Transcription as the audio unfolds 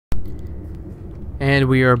And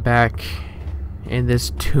we are back in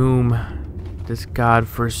this tomb, this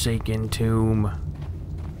god-forsaken tomb.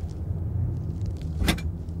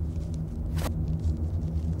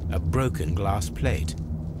 A broken glass plate.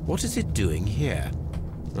 What is it doing here?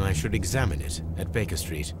 I should examine it at Baker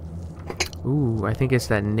Street. Ooh, I think it's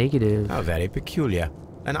that negative. How very peculiar.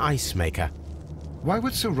 An ice maker. Why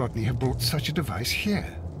would Sir Rodney have brought such a device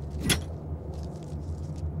here?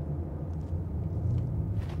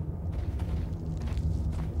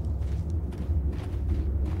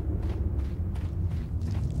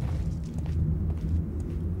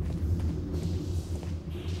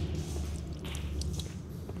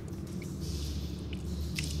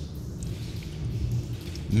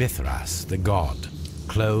 Mithras, the god,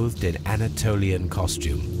 clothed in Anatolian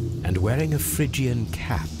costume and wearing a Phrygian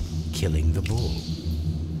cap, killing the bull.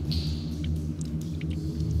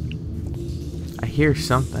 I hear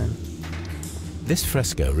something. This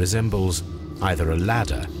fresco resembles either a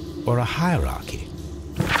ladder or a hierarchy.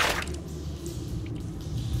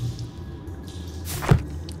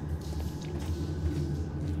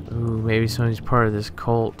 Ooh, maybe somebody's part of this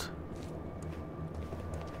cult.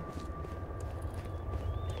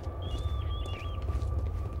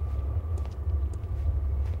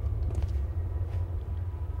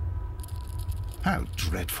 How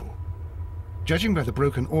dreadful. Judging by the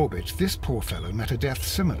broken orbit, this poor fellow met a death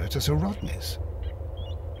similar to Sir Rodney's.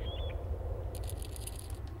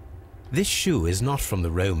 This shoe is not from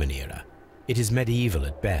the Roman era. It is medieval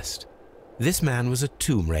at best. This man was a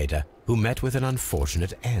tomb raider who met with an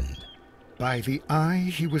unfortunate end. By the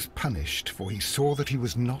eye he was punished, for he saw that he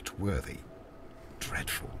was not worthy.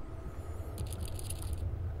 Dreadful.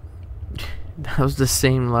 That was the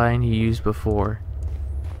same line he used before.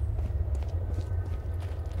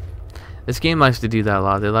 This game likes to do that a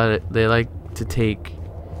lot. They like to take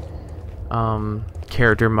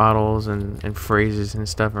character models and phrases and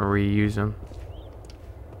stuff and reuse them.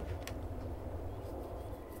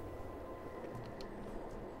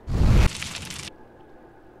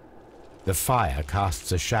 The fire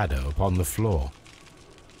casts a shadow upon the floor.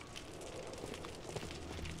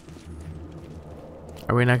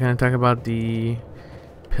 Are we not going to talk about the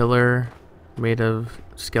pillar made of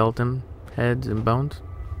skeleton heads and bones?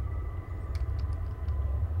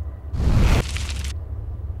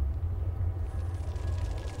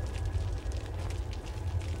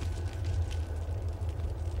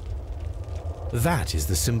 That is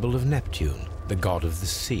the symbol of Neptune, the god of the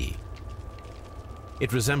sea.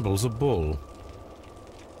 It resembles a bull.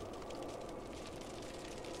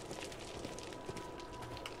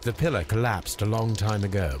 The pillar collapsed a long time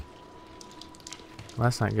ago. Well,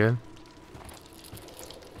 that's not good.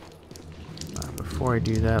 Before I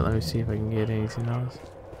do that, let me see if I can get anything else.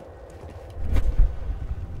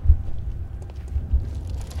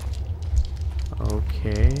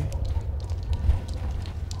 Okay.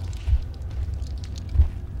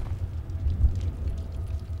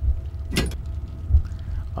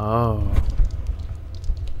 Oh.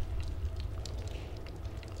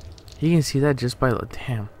 You can see that just by the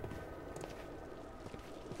damn.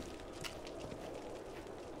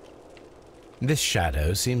 This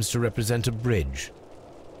shadow seems to represent a bridge.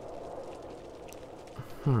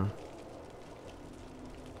 Oh,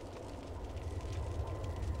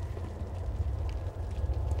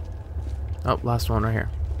 last one right here.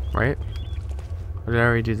 Right? Or did I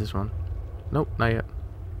already do this one? Nope, not yet.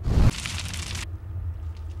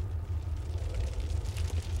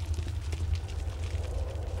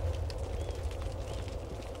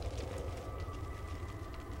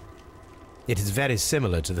 It is very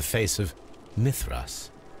similar to the face of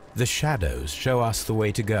Mithras. The shadows show us the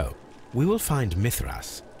way to go. We will find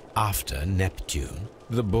Mithras after Neptune,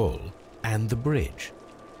 the bull, and the bridge.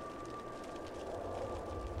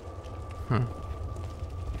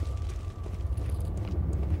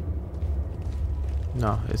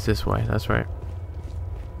 No, it's this way. That's right.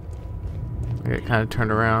 I get kind of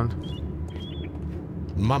turned around.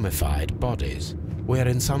 Mummified bodies. We are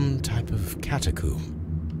in some type of catacomb.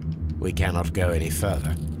 We cannot go any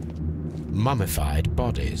further. Mummified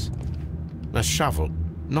bodies. A shovel,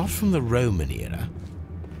 not from the Roman era.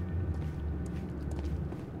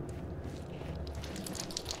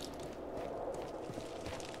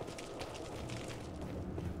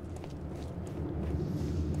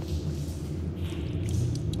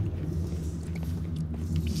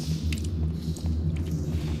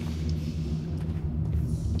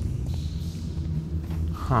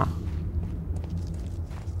 Huh.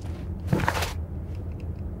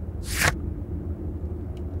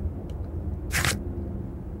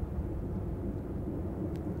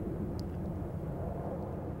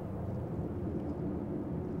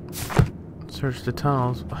 Search the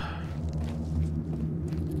tunnels.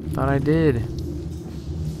 Thought I did.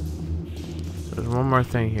 There's one more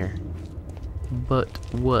thing here. But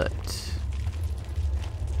what?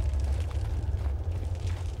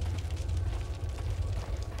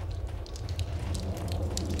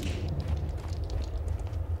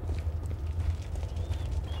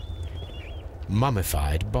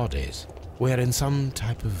 Mummified bodies. We're in some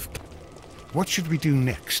type of... What should we do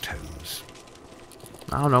next, Holmes?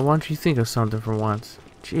 I don't know. Why don't you think of something for once?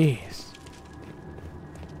 Jeez.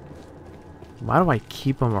 Why do I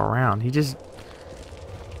keep him around? He just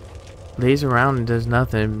lays around and does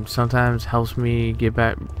nothing. Sometimes helps me get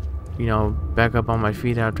back, you know, back up on my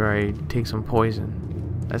feet after I take some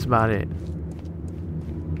poison. That's about it.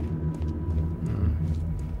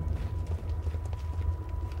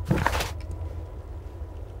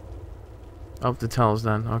 Oh, the tunnel's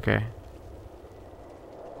done. Okay.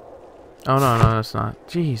 Oh, no, it's not.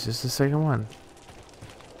 Jeez, it's the second one.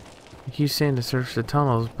 I keep saying to search the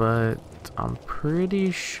tunnels, but I'm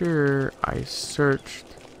pretty sure I searched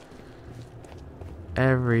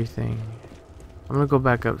everything. I'm gonna go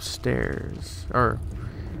back upstairs. Or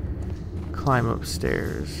climb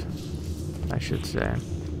upstairs, I should say.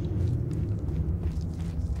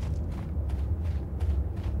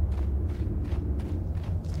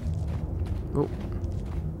 Oh.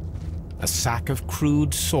 A sack of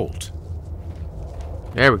crude salt.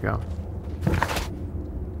 There we go.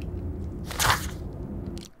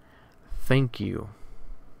 Thank you.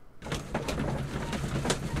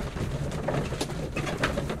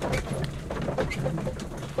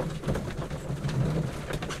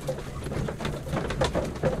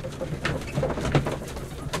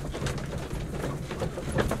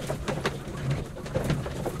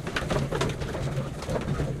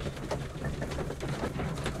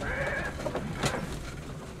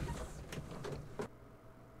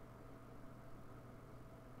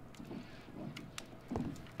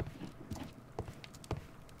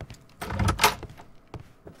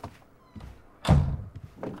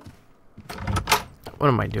 What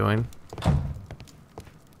am I doing?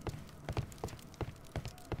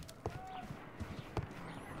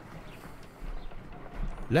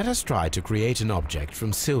 Let us try to create an object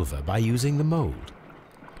from silver by using the mold.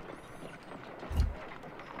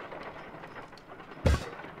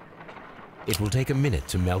 It will take a minute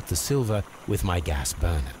to melt the silver with my gas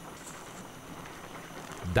burner.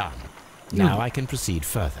 Done. Now I can proceed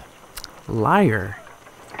further. Liar.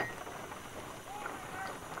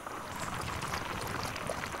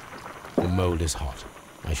 The mold is hot.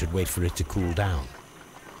 I should wait for it to cool down.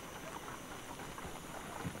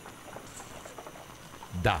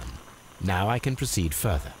 Done. Now I can proceed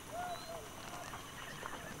further.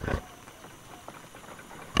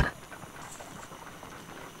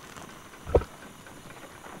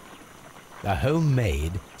 A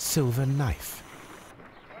homemade silver knife.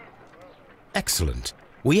 Excellent.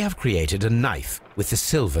 We have created a knife with the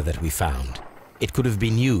silver that we found. It could have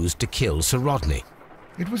been used to kill Sir Rodney.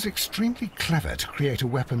 It was extremely clever to create a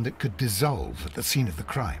weapon that could dissolve at the scene of the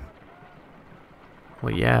crime.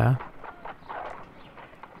 Well, yeah.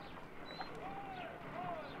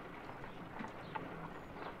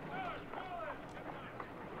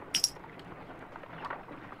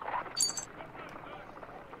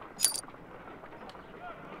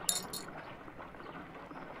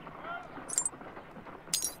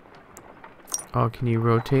 Oh, can you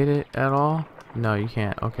rotate it at all? No, you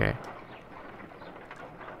can't. Okay.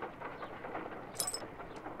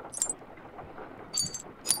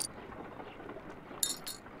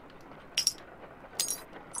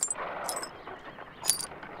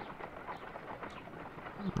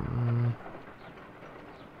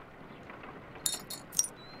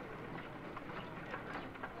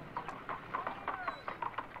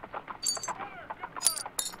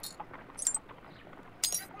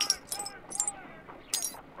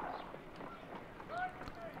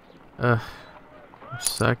 I'm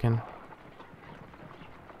sucking.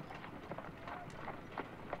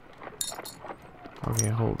 Okay,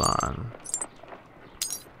 hold on.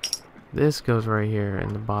 This goes right here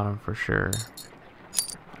in the bottom for sure.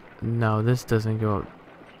 No, this doesn't go.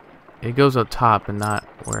 It goes up top and not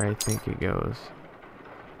where I think it goes.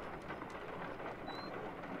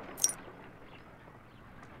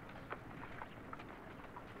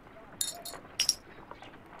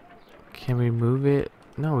 Can we move it?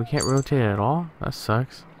 No, we can't rotate it at all? That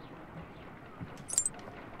sucks.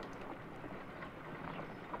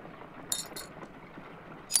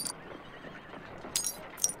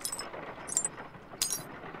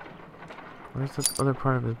 Where's the other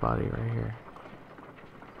part of his body? Right here.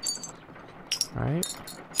 Right?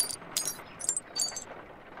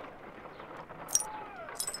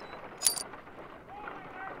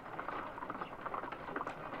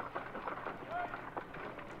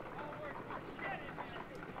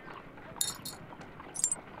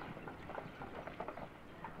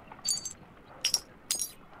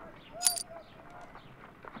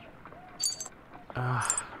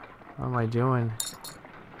 What am I doing?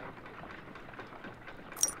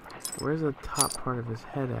 Where's the top part of his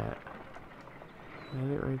head at? Is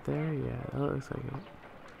that it right there? Yeah, that looks like it.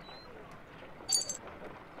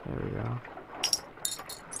 There we go.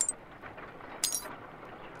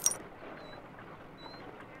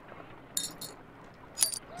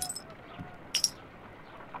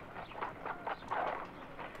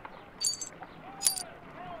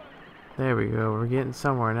 There we go. We're getting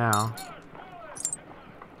somewhere now.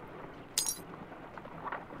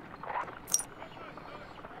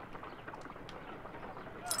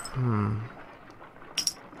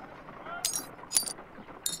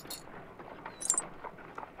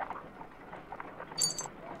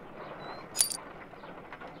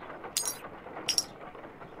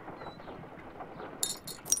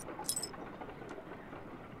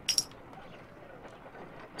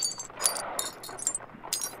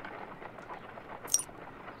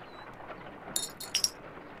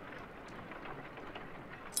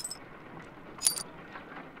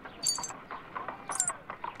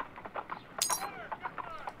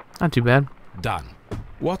 Not too bad. Done.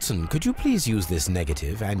 Watson, could you please use this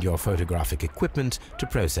negative and your photographic equipment to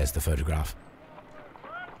process the photograph?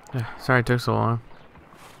 Sorry it took so long.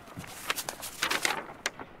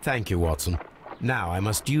 Thank you, Watson. Now I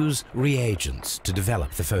must use reagents to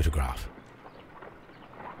develop the photograph.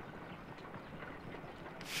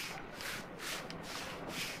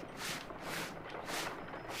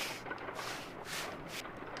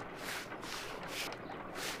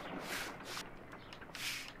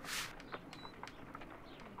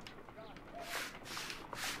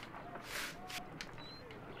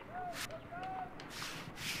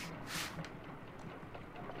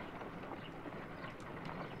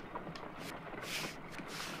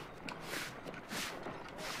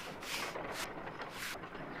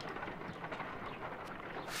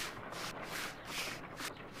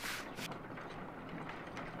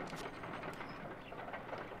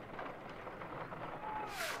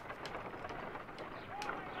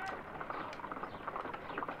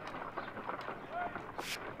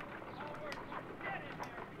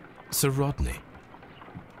 Sir Rodney.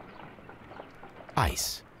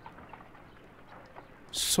 Ice.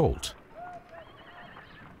 Salt.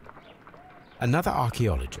 Another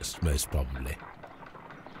archaeologist, most probably.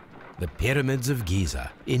 The Pyramids of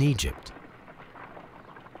Giza in Egypt.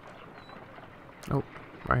 Oh,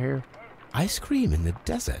 right here. Ice cream in the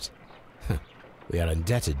desert. We are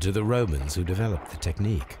indebted to the Romans who developed the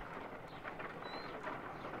technique.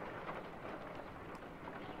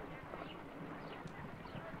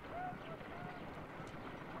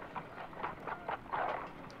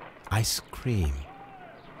 Ice cream.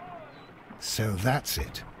 So that's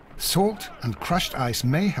it. Salt and crushed ice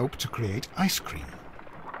may help to create ice cream.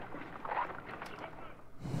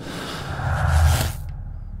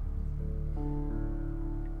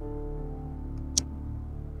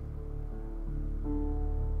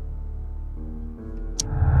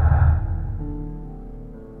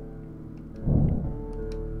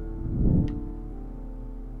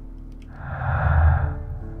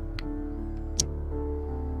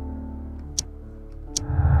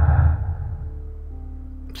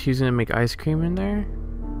 She's gonna make ice cream in there?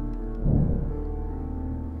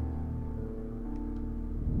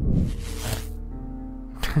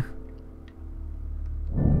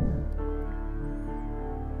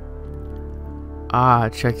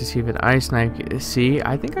 Check to see if an ice knife. See,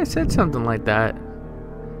 I think I said something like that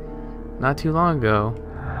not too long ago.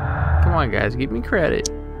 Come on, guys, give me credit.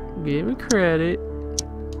 Give me credit.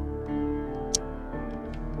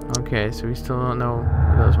 Okay, so we still don't know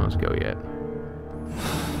where those ones go yet.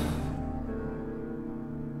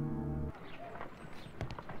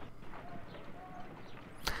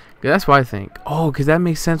 That's what I think. Oh, because that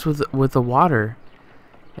makes sense with the water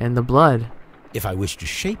and the blood. If I wish to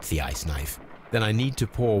shape the ice knife, then I need to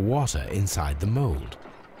pour water inside the mold.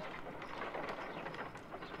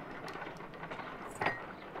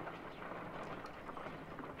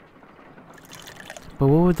 But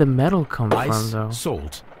where would the metal come from, though? Ice,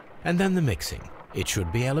 salt, and then the mixing. It should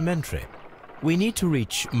be elementary. We need to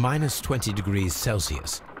reach -20 degrees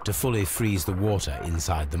Celsius to fully freeze the water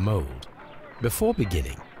inside the mold. Before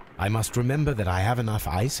beginning, I must remember that I have enough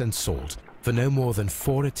ice and salt for no more than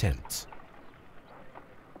 4 attempts.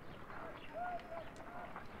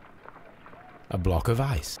 A block of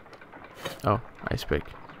ice. Oh, ice pick.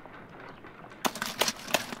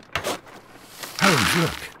 Holmes,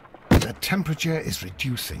 look. The temperature is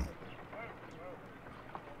reducing.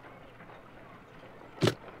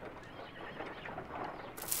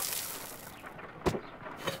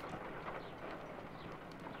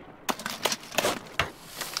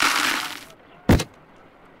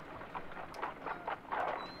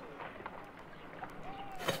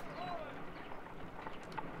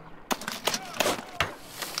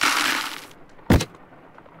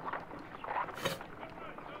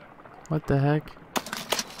 What the heck?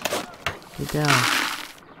 Get down.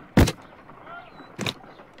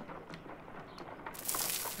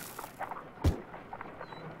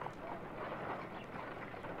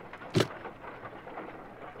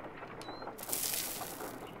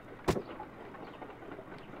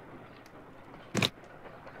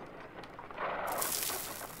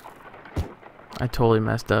 I totally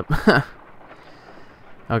messed up.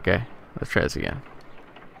 Okay, let's try this again.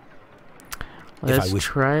 Let's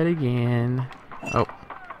try it again. Oh,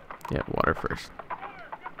 yeah, water first.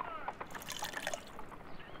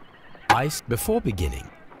 Ice. Before beginning,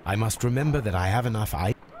 I must remember that I have enough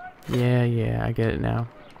ice. Yeah, I get it now.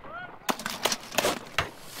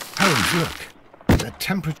 Holmes, look. The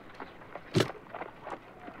temperature...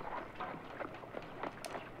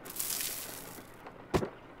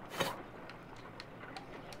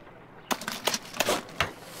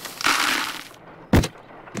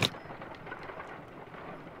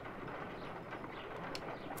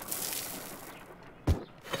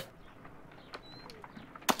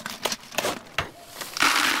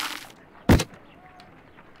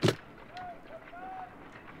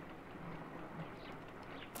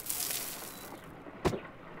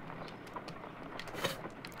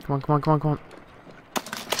 Come on.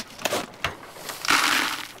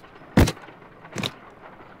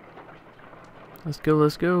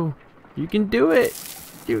 Let's go. You can do it.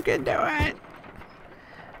 You can do it.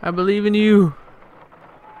 I believe in you.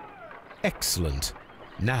 Excellent.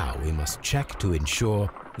 Now we must check to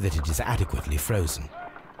ensure that it is adequately frozen.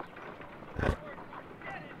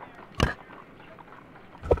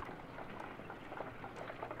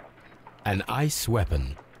 An ice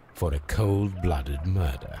weapon for a cold-blooded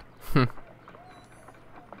murder.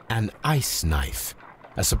 An ice knife.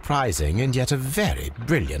 A surprising and yet a very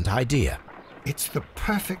brilliant idea. It's the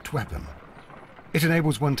perfect weapon. It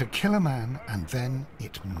enables one to kill a man and then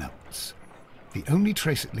it melts. The only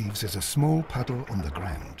trace it leaves is a small puddle on the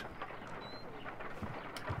ground.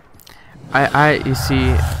 You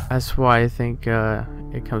see, that's why I think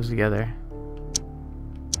it comes together.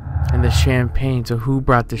 And the champagne, so who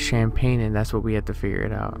brought the champagne in? That's what we have to figure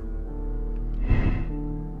it out.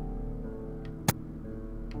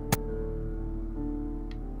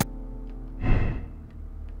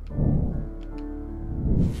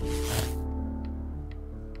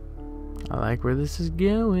 I like where this is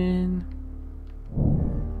going.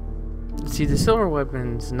 See, the silver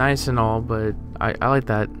weapon's nice and all, but I like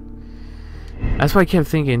that. That's why I kept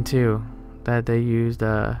thinking too, that they used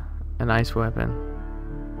an ice weapon.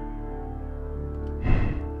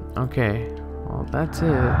 Okay, well that's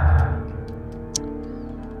it.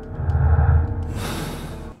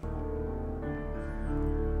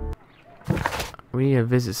 We need to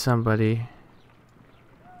visit somebody.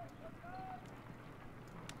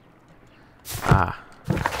 Ah,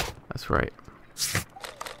 that's right.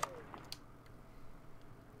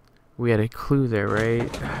 We had a clue there,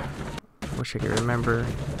 right? Wish I could remember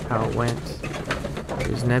how it went.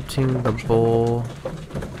 There's Neptune, the bull,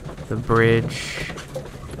 the bridge,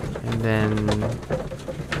 and then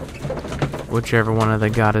whichever one of the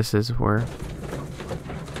goddesses were.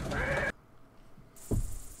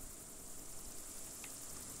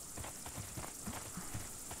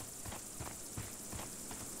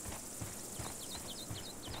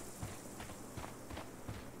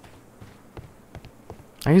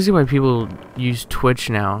 I can see why people use Twitch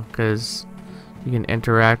now, because you can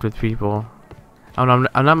interact with people. I'm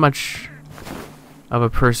not much of a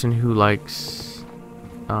person who likes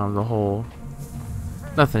the whole,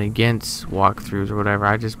 nothing against walkthroughs or whatever.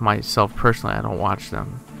 I just myself personally, I don't watch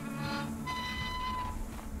them.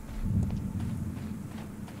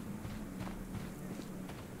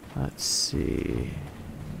 Let's see.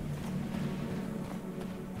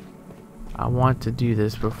 I want to do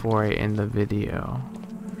this before I end the video.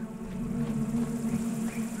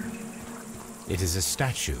 It is a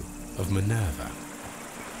statue of Minerva.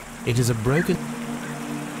 It is a broken...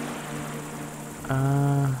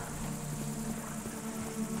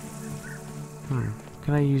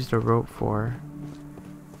 Can I use the rope for?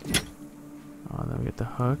 Oh, then we get the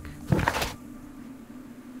hook.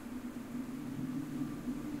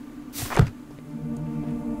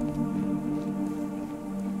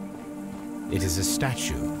 It is a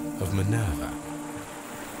statue of Minerva.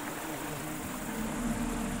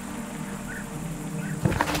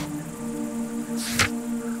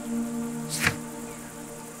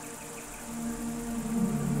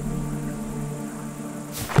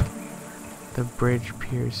 The bridge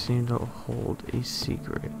piers seem to hold a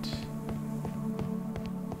secret.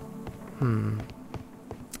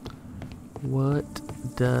 What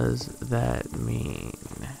does that mean?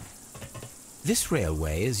 This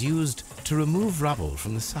railway is used to remove rubble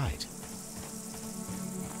from the site.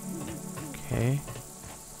 Okay.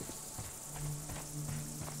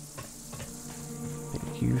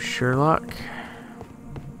 Thank you, Sherlock.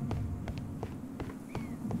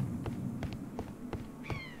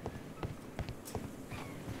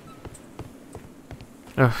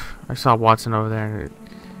 Ugh, I saw Watson over there and it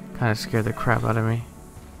kind of scared the crap out of me.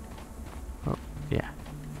 Oh, yeah.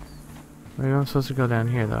 Maybe I'm supposed to go down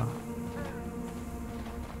here, though.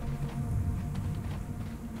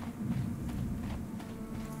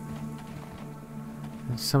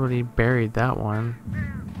 And somebody buried that one.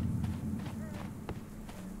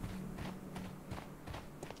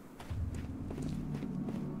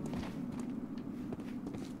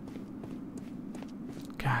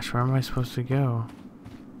 Gosh, where am I supposed to go?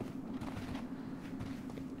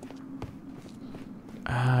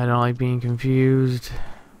 I don't like being confused.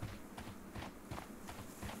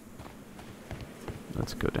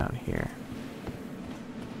 Let's go down here.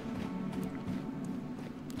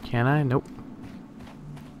 Can I? Nope.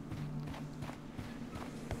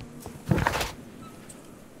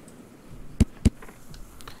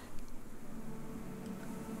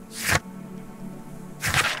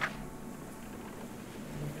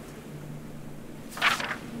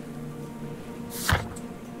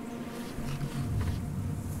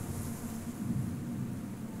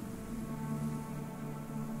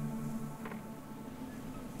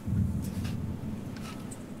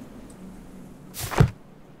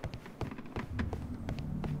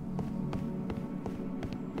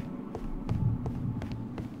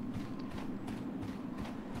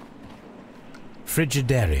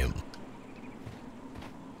 Frigidarium.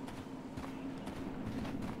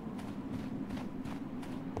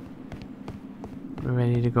 Maybe I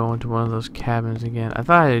need to go into one of those cabins again. I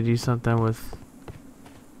thought I'd do something with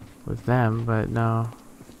them, but no.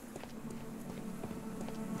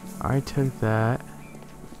 I took that.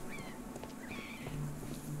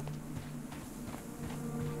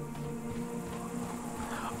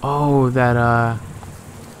 Oh, that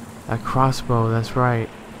crossbow, that's right.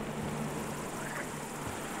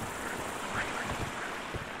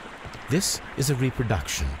 This is a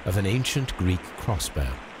reproduction of an ancient Greek crossbow.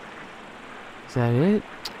 Is that it?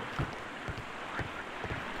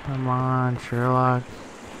 Come on, Sherlock.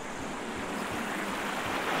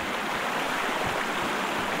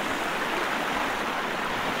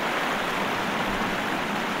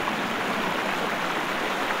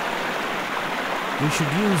 We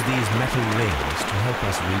should use these metal rings to help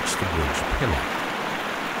us reach the bridge pillar.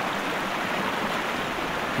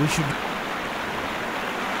 We should...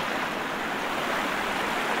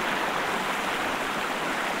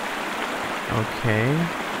 Okay.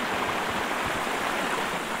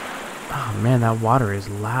 Oh man, that water is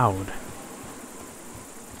loud.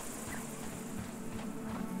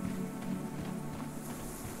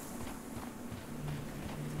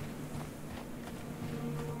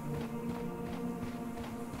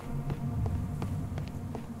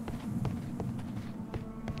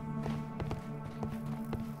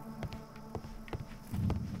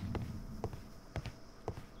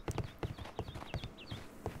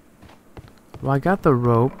 Well, I got the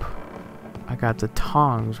rope. I got the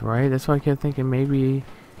tongs, right? That's why I kept thinking maybe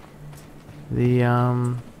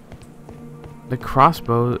the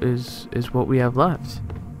crossbow is what we have left.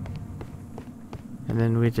 And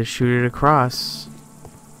then we just shoot it across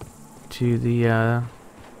to the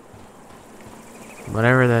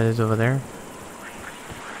whatever that is over there.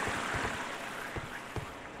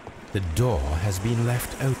 The door has been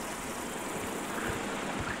left open.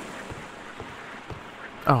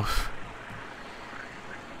 Oh.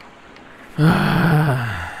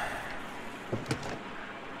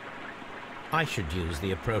 I should use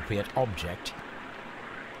the appropriate object.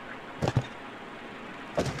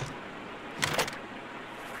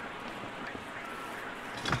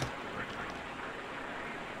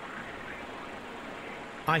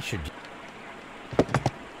 I should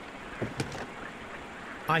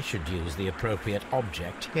use the appropriate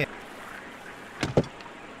object here.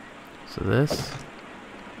 So this.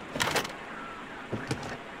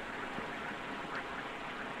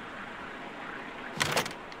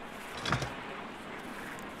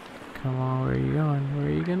 Come on, where are you going? Where are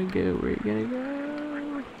you gonna go? Where are you gonna go?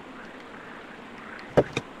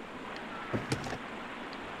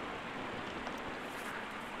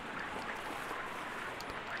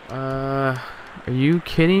 Are you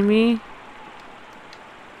kidding me?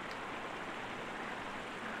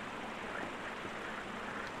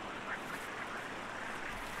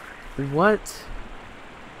 What?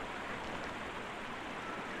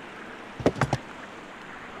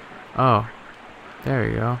 Oh, there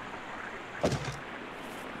you go.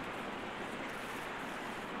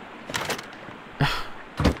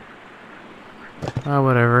 Oh,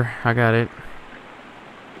 whatever. I got it.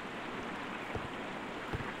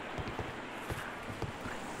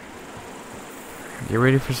 Get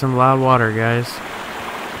ready for some loud water, guys.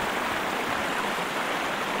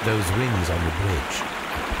 Those rings on the bridge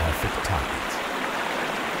are perfect targets.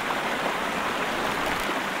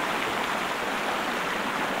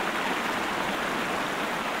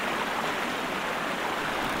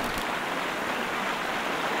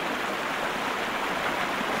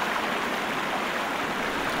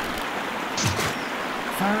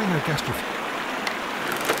 Firing a gastro...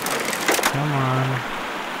 Come on.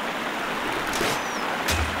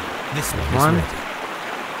 This one One. is ready.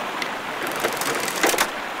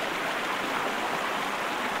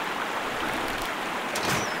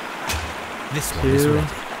 This one is Two. ready.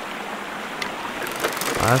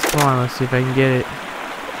 Last one. Let's see if I can get it.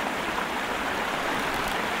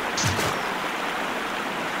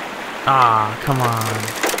 Ah, come on.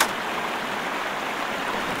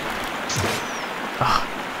 Ah.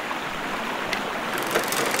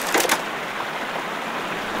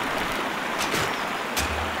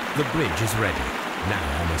 The bridge is ready. Now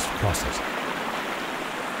I must cross it.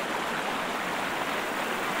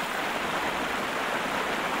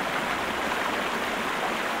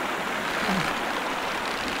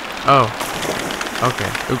 Oh.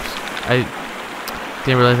 Okay. Oops. I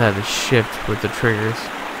didn't realize I had to shift with the triggers.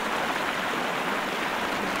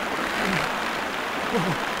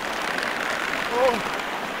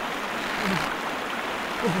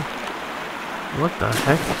 What the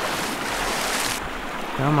heck?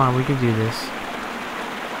 Come on, we can do this.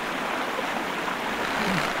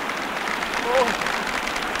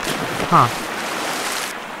 Huh.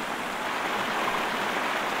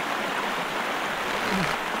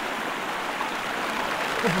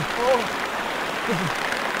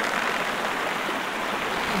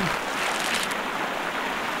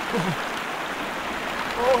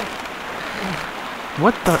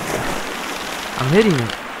 What the? I'm hitting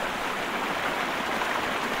it.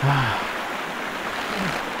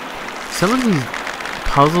 Some of these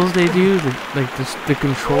puzzles they do, the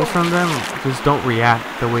controls from them just don't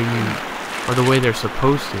react the way or the way they're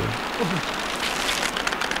supposed to.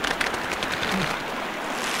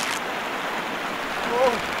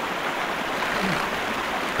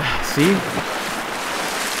 See?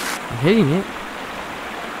 I'm hitting it.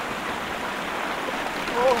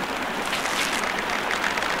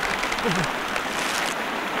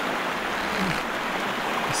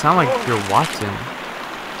 You sound like you're Watson.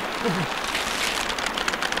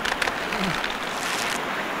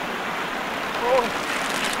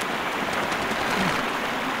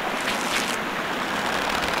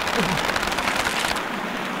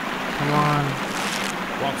 Come on.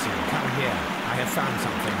 Watson, come here. I have found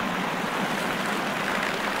something.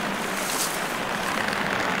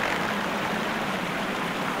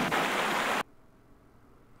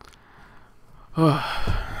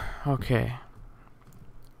 Okay.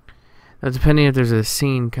 Now, depending if there's a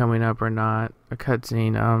scene coming up or not, a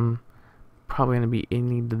cutscene, probably gonna be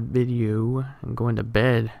ending the video and going to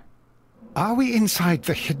bed. Are we inside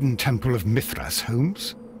the hidden temple of Mithras,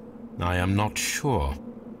 Holmes? I am not sure.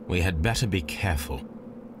 We had better be careful.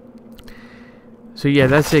 So yeah,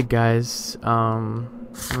 that's it, guys. I'm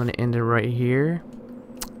gonna end it right here.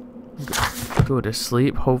 Go to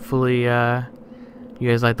sleep. Hopefully, you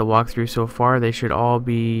guys like the walkthrough so far. They should all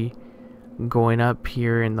be going up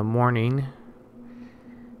here in the morning.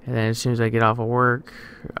 And then as soon as I get off of work,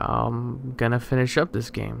 I'm gonna finish up this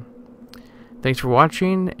game. Thanks for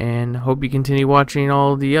watching, and hope you continue watching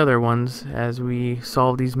all the other ones as we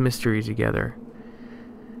solve these mysteries together.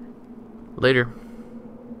 Later.